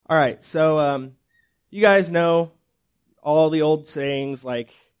All right, so you guys know all the old sayings like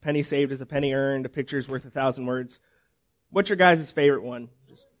penny saved is a penny earned, a picture's worth 1,000 words. What's your guys' favorite one?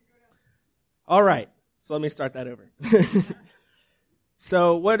 All right, so let me start that over.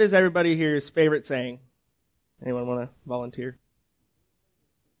 So what is everybody here's favorite saying? Anyone want to volunteer?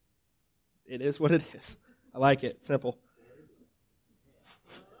 It is what it is. I like it. Simple.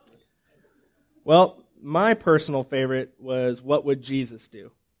 Well, my personal favorite was, what would Jesus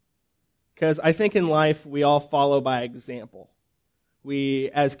do? Because I think in life we all follow by example.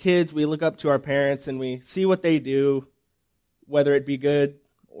 As kids, we look up to our parents and we see what they do, whether it be good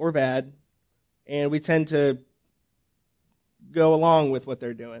or bad, and we tend to go along with what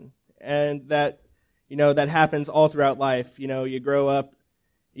they're doing. And that happens all throughout life. You grow up,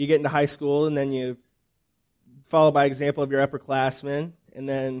 you get into high school, and then you follow by example of your upperclassmen, and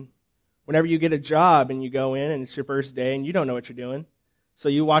then whenever you get a job and you go in and it's your first day and you don't know what you're doing, so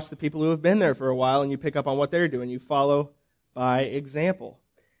you watch the people who have been there for a while and you pick up on what they're doing. You follow by example.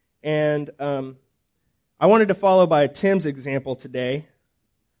 And I wanted to follow by Tim's example today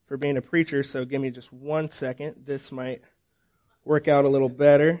for being a preacher, so give me just 1 second. This might work out a little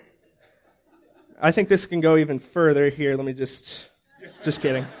better. I think this can go even further. Here, let me just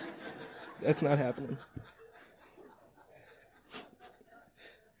kidding. That's not happening.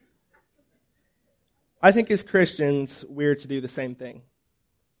 I think as Christians, we're to do the same thing.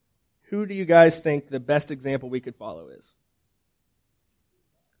 Who do you guys think the best example we could follow is?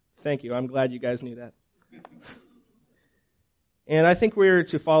 Thank you. I'm glad you guys knew that. And I think we're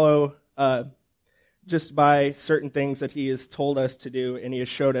to follow just by certain things that he has told us to do and he has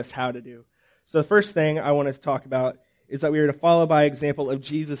showed us how to do. So the first thing I want to talk about is that we are to follow by example of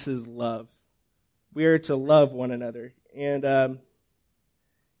Jesus' love. We are to love one another. And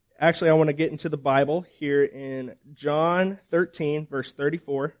actually, I want to get into the Bible here in John 13, verse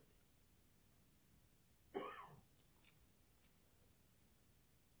 34.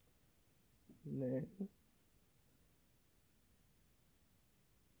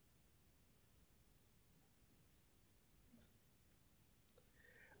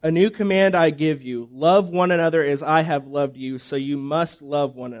 A new command I give you, love one another as I have loved you, so you must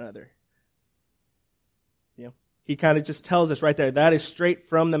love one another. He kind of just tells us right there, that is straight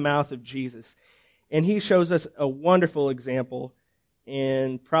from the mouth of Jesus. And he shows us a wonderful example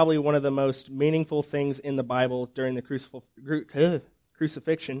in probably one of the most meaningful things in the Bible during the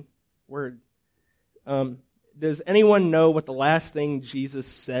crucifixion. Does anyone know what the last thing Jesus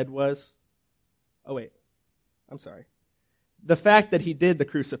said was? Oh, wait. I'm sorry. The fact that he did the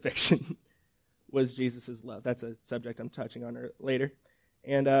crucifixion was Jesus' love. That's a subject I'm touching on later.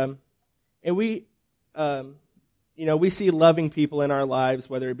 And we see loving people in our lives,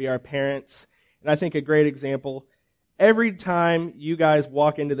 whether it be our parents. And I think a great example, every time you guys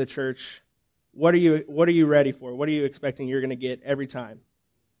walk into the church, what are you ready for? What are you expecting you're going to get every time?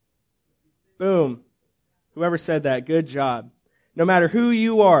 Boom. Whoever said that, good job. No matter who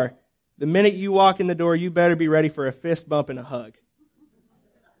you are, the minute you walk in the door, you better be ready for a fist bump and a hug.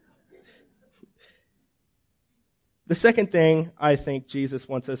 The second thing I think Jesus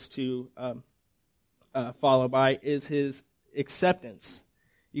wants us to follow by is his acceptance.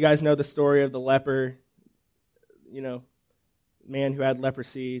 You guys know the story of the leper, man who had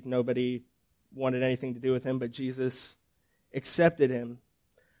leprosy. Nobody wanted anything to do with him, but Jesus accepted him.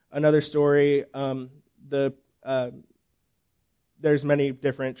 Another story, there's many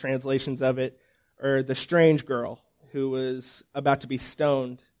different translations of it, or the strange girl who was about to be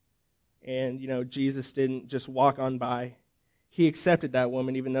stoned, and, Jesus didn't just walk on by. He accepted that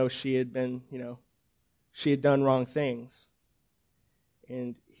woman even though she had been, she had done wrong things.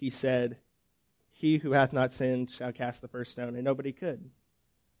 And he said, he who hath not sinned shall cast the first stone. And nobody could,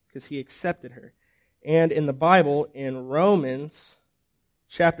 because he accepted her. And in the Bible, in Romans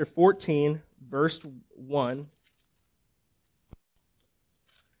chapter 14, verse 1,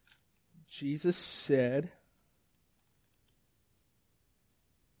 Jesus said,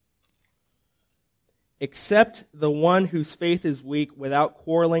 "Accept the one whose faith is weak without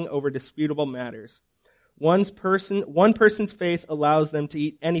quarreling over disputable matters. One person's faith allows them to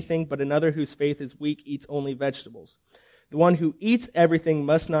eat anything, but another whose faith is weak eats only vegetables. The one who eats everything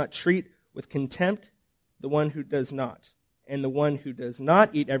must not treat with contempt the one who does not. And the one who does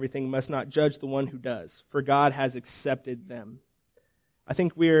not eat everything must not judge the one who does, for God has accepted them." I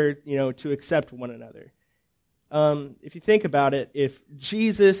think we're, to accept one another. If you think about it, if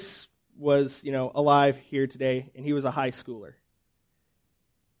Jesus was, alive here today and he was a high schooler,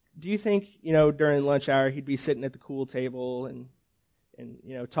 do you think, during lunch hour he'd be sitting at the cool table and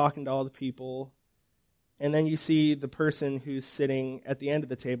talking to all the people? and then you see the person who's sitting at the end of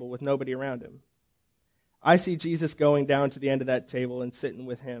the table with nobody around him. I see Jesus going down to the end of that table and sitting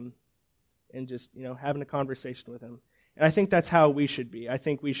with him and just, having a conversation with him. And I think that's how we should be. I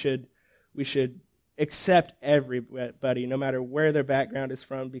think we should accept everybody, no matter where their background is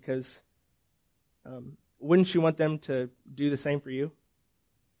from, because wouldn't you want them to do the same for you?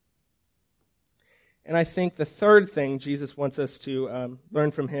 And I think the third thing Jesus wants us to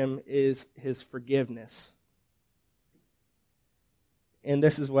learn from him is his forgiveness. And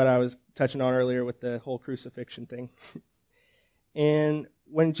this is what I was touching on earlier with the whole crucifixion thing. And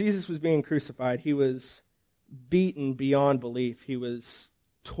when Jesus was being crucified, he was beaten beyond belief. He was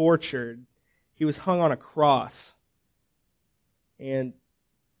tortured. He was hung on a cross. And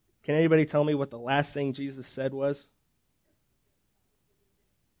can anybody tell me what the last thing Jesus said was?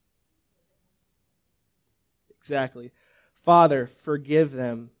 Exactly. Father, forgive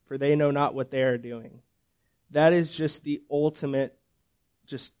them, for they know not what they are doing. That is just the ultimate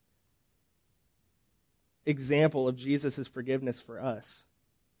example of Jesus' forgiveness for us.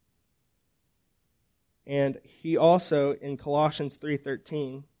 And he also, in Colossians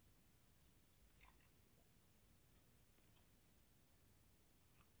 3:13,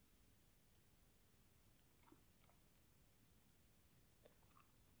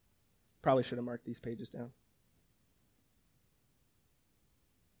 probably should have marked these pages down.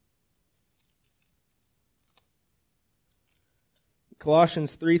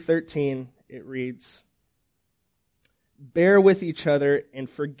 Colossians 3:13, it reads, "Bear with each other and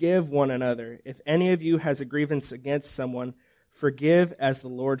forgive one another. If any of you has a grievance against someone, forgive as the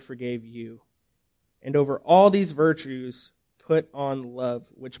Lord forgave you. And over all these virtues, put on love,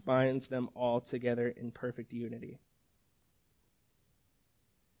 which binds them all together in perfect unity."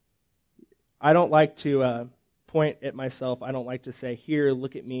 I don't like to point at myself. I don't like to say, "Here,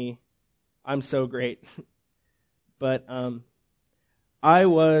 look at me. I'm so great." But I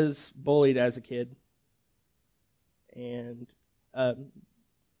was bullied as a kid. And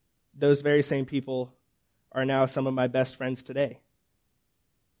those very same people are now some of my best friends today.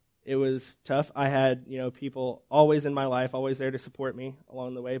 It was tough. I had, people always in my life, always there to support me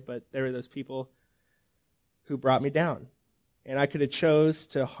along the way, but there were those people who brought me down. And I could have chose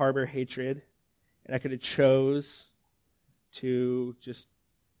to harbor hatred, and I could have chose to just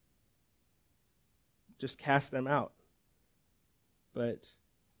cast them out. But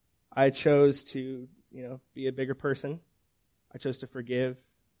I chose to, be a bigger person. I chose to forgive,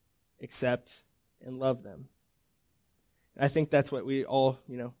 accept, and love them. And I think that's what we all,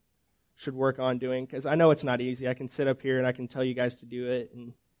 should work on doing, because I know it's not easy. I can sit up here and I can tell you guys to do it,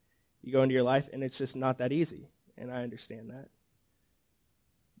 and you go into your life, and it's just not that easy, and I understand that.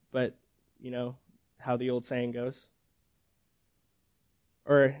 But, how the old saying goes,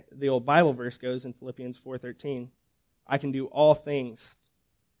 or the old Bible verse goes in Philippians 4:13, I can do all things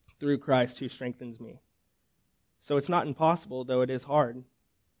through Christ who strengthens me. So it's not impossible, though it is hard. You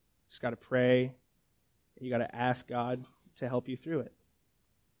just got to pray. You got to ask God to help you through it.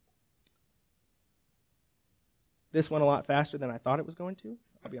 This went a lot faster than I thought it was going to.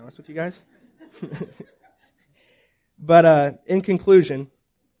 I'll be honest with you guys. But in conclusion,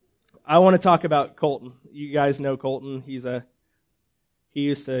 I want to talk about Colton. You guys know Colton. He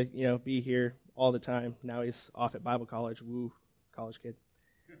used to, be here all the time. Now he's off at Bible college. Woo, college kid.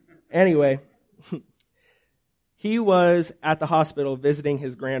 Anyway, he was at the hospital visiting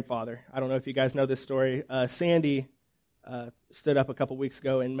his grandfather. I don't know if you guys know this story. Sandy stood up a couple weeks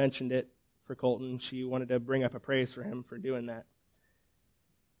ago and mentioned it for Colton. She wanted to bring up a praise for him for doing that.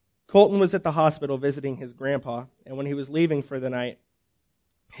 Colton was at the hospital visiting his grandpa, and when he was leaving for the night,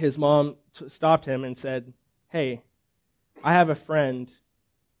 his mom stopped him and said, "Hey, I have a friend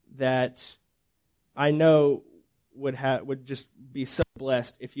that I know would just be so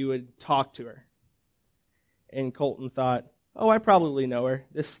blessed if you would talk to her." And Colton thought, "Oh, I probably know her.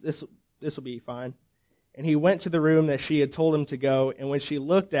 This will be fine." And he went to the room that she had told him to go, and when she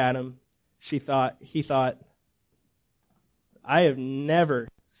looked at him, he thought, "I have never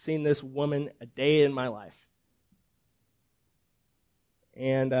seen this woman a day in my life."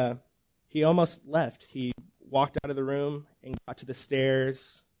 And he almost left. He walked out of the room and got to the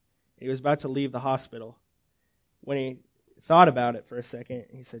stairs. He was about to leave the hospital. When he thought about it for a second,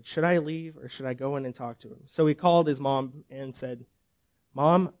 he said, "Should I leave or should I go in and talk to him?" So he called his mom and said,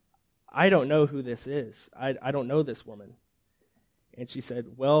 "Mom, I don't know who this is. I don't know this woman." And she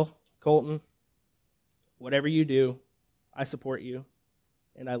said, "Well, Colton, whatever you do, I support you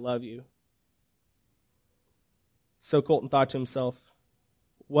and I love you." So Colton thought to himself,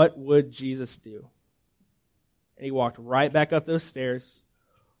 what would Jesus do? And he walked right back up those stairs,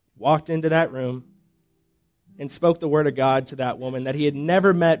 walked into that room, and spoke the word of God to that woman that he had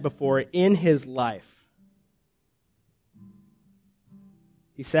never met before in his life.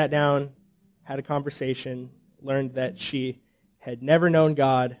 He sat down, had a conversation, learned that she had never known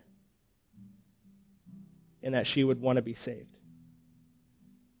God and that she would want to be saved.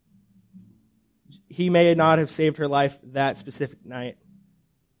 He may not have saved her life that specific night,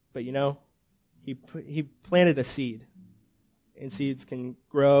 but he planted a seed. And seeds can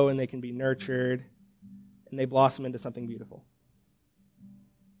grow and they can be nurtured and they blossom into something beautiful.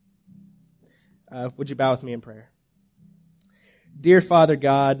 Would you bow with me in prayer? Dear Father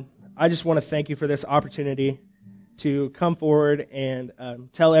God, I just want to thank you for this opportunity to come forward and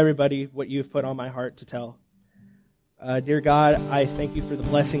tell everybody what you've put on my heart to tell. Dear God, I thank you for the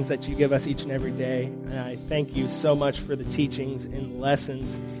blessings that you give us each and every day. And I thank you so much for the teachings and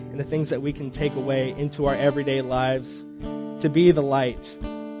lessons and the things that we can take away into our everyday lives to be the light.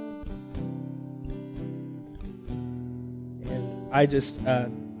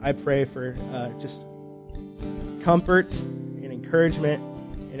 And I pray for just comfort and encouragement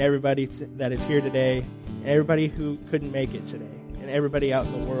in everybody that is here today, and everybody who couldn't make it today, and everybody out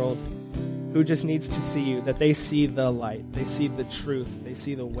in the world who just needs to see you, that they see the light, they see the truth, they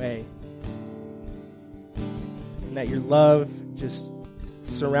see the way, and that your love just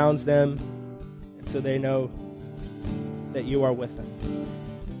surrounds them, and so they know that you are with them.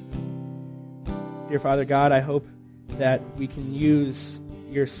 Dear Father God, I hope that we can use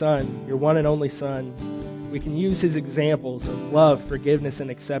your Son, your one and only Son, we can use his examples of love, forgiveness, and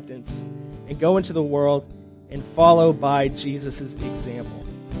acceptance, and go into the world and follow by Jesus' example.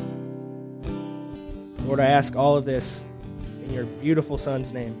 Lord, I ask all of this in your beautiful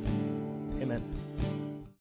Son's name. Amen.